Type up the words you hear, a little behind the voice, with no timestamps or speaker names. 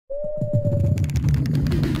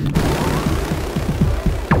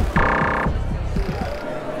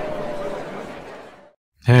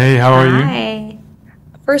Hey, how are you? Hi.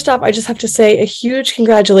 First off, I just have to say a huge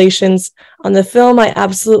congratulations on the film. I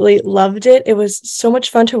absolutely loved it. It was so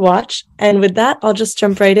much fun to watch. And with that, I'll just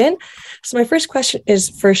jump right in. So my first question is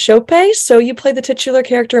for Ṣọpẹ. So you play the titular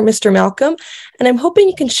character, Mr. Malcolm, and I'm hoping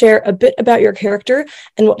you can share a bit about your character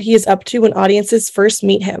and what he is up to when audiences first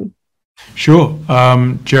meet him. Sure.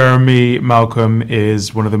 Jeremy Malcolm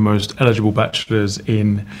is one of the most eligible bachelors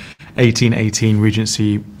in 1818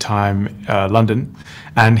 Regency time, London.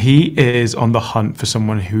 And he is on the hunt for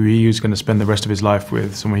someone who he is going to spend the rest of his life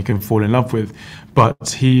with, someone he can fall in love with. But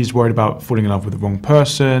he's worried about falling in love with the wrong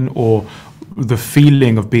person or the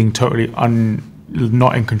feeling of being totally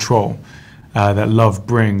not in control that love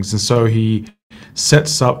brings. And so he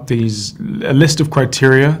sets up a list of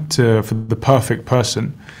criteria for the perfect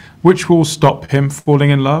person, which will stop him falling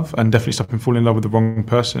in love and definitely stop him falling in love with the wrong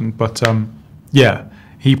person. But yeah,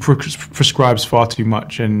 he prescribes far too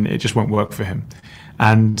much and it just won't work for him.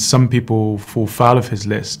 And some people fall foul of his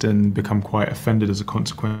list and become quite offended as a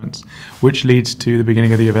consequence, which leads to the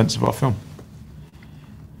beginning of the events of our film.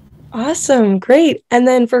 Awesome. Great. And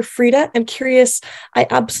then for Frieda, I'm curious, I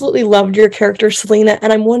absolutely loved your character, Selena,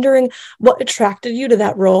 and I'm wondering what attracted you to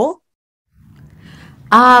that role?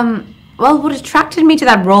 Well, what attracted me to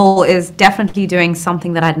that role is definitely doing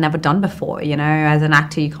something that I'd never done before. You know, as an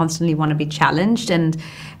actor, you constantly want to be challenged and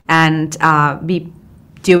be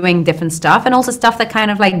doing different stuff, and also stuff that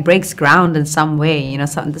kind of like breaks ground in some way. You know,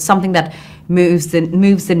 something that moves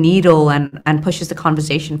the needle and pushes the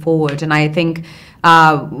conversation forward. And I think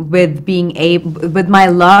with my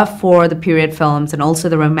love for the period films and also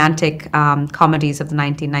the romantic comedies of the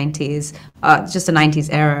 1990s, just the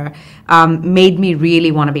 90s era, made me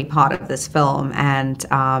really want to be part of this film and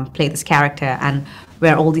play this character and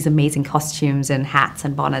wear all these amazing costumes and hats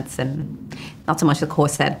and bonnets, and not so much the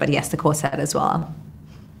corset, but yes, the corset as well.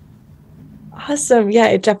 Awesome. Yeah,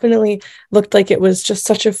 it definitely looked like it was just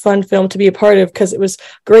such a fun film to be a part of because it was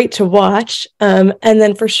great to watch. And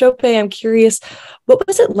then for Ṣọpẹ, I'm curious, what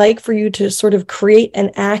was it like for you to sort of create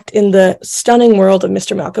and act in the stunning world of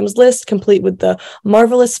Mr. Malcolm's List, complete with the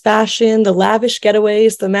marvelous fashion, the lavish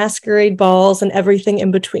getaways, the masquerade balls, and everything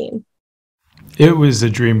in between? It was a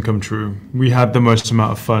dream come true. We had the most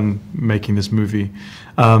amount of fun making this movie.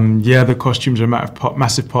 Yeah, the costumes are a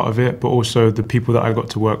massive part of it, but also the people that I got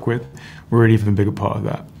to work with were an even bigger part of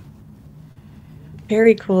that.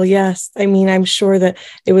 Very cool. Yes. I mean, I'm sure that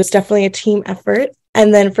it was definitely a team effort.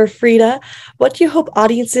 And then for Frieda, what do you hope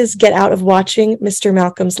audiences get out of watching Mr.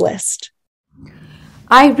 Malcolm's List?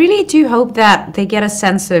 I really do hope that they get a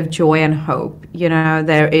sense of joy and hope. You know,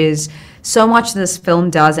 there is so much this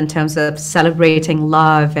film does in terms of celebrating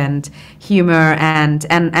love and humor and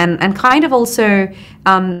kind of also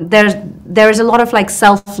there is a lot of like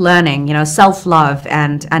self-learning, you know, self-love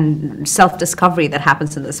and self-discovery that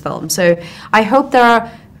happens in this film. So I hope there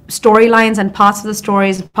are storylines and parts of the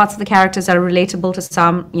stories, parts of the characters that are relatable to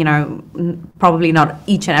some, you know, probably not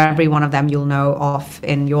each and every one of them you'll know of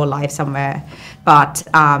in your life somewhere, but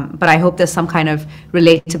I hope there's some kind of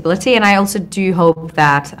relatability. And I also do hope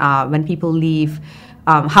that when people leave,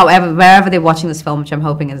 wherever they're watching this film, which I'm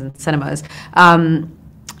hoping is in cinemas,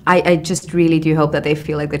 I just really do hope that they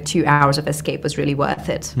feel like the 2 hours of escape was really worth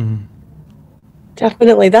it. Mm.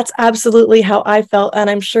 Definitely. That's absolutely how I felt. And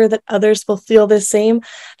I'm sure that others will feel the same.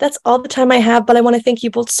 That's all the time I have, but I want to thank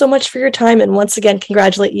you both so much for your time. And once again,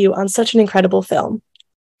 congratulate you on such an incredible film.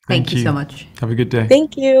 Thank you so much. Have a good day.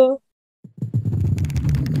 Thank you.